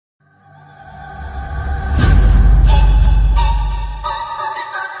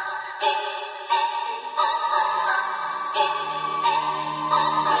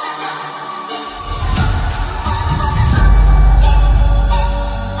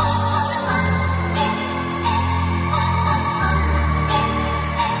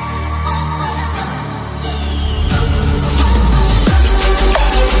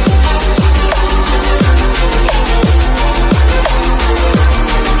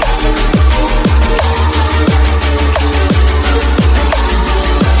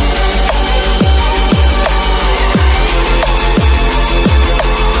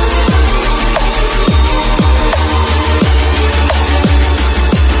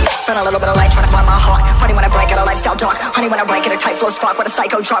Found a little bit of light, trying to find my heart. Funny when I break out a lifestyle dark. Honey when I rank at a tight flow spark. When a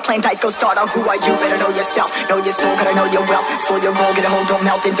psycho chart, playing dice, go start. Oh, who are you? Better know yourself, know your soul, gotta know your wealth. Slow your roll, get a hold, don't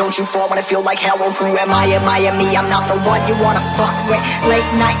melt. And don't you fall when I feel like hell. Well, who am I? Am I me? I'm not the one you wanna fuck with. Late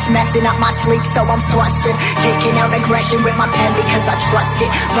nights messing up my sleep, so I'm flustered. Taking out aggression with my pen because I trust it.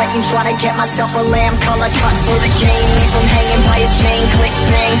 Writing, trying to get myself a lamb color custard. The game leaves from hanging by a chain. Click,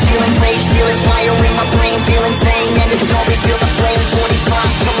 bang, feeling rage, feeling fire in my brain, feel insane. And it's story, feel the flame.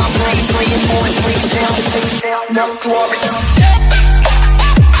 45 to my brain, praying for it, please fail. No glory.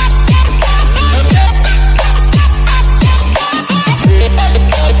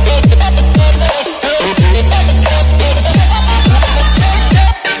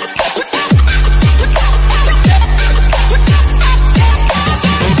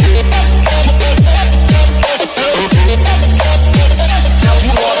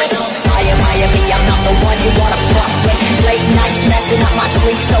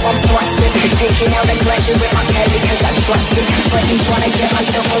 So I'm flustered, taking out aggression with my pen because I trust it. Fighting, trying to get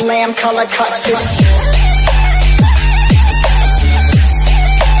myself a lamb color custard.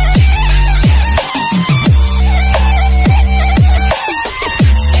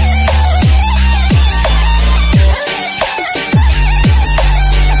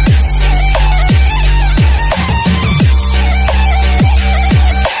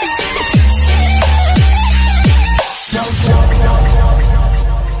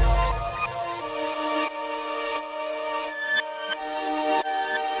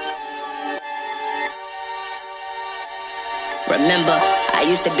 Remember, I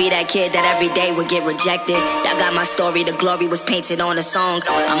used to be that kid that every day would get rejected. Y'all got my story, the glory was painted on a song.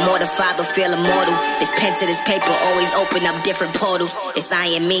 I'm mortified but feel immortal. This pen to this paper always open up different portals. It's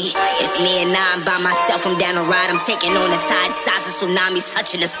I and me, it's me and I. I'm by myself, I'm down the ride. I'm taking on the tide, size of tsunamis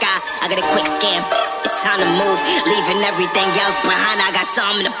touching the sky. I got a quick scan, it's time to move. Leaving everything else behind, I got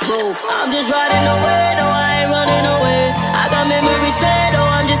something to prove. I'm just riding away, no I ain't running away. I got memories set, oh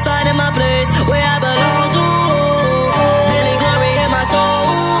I'm just finding my place where I belong.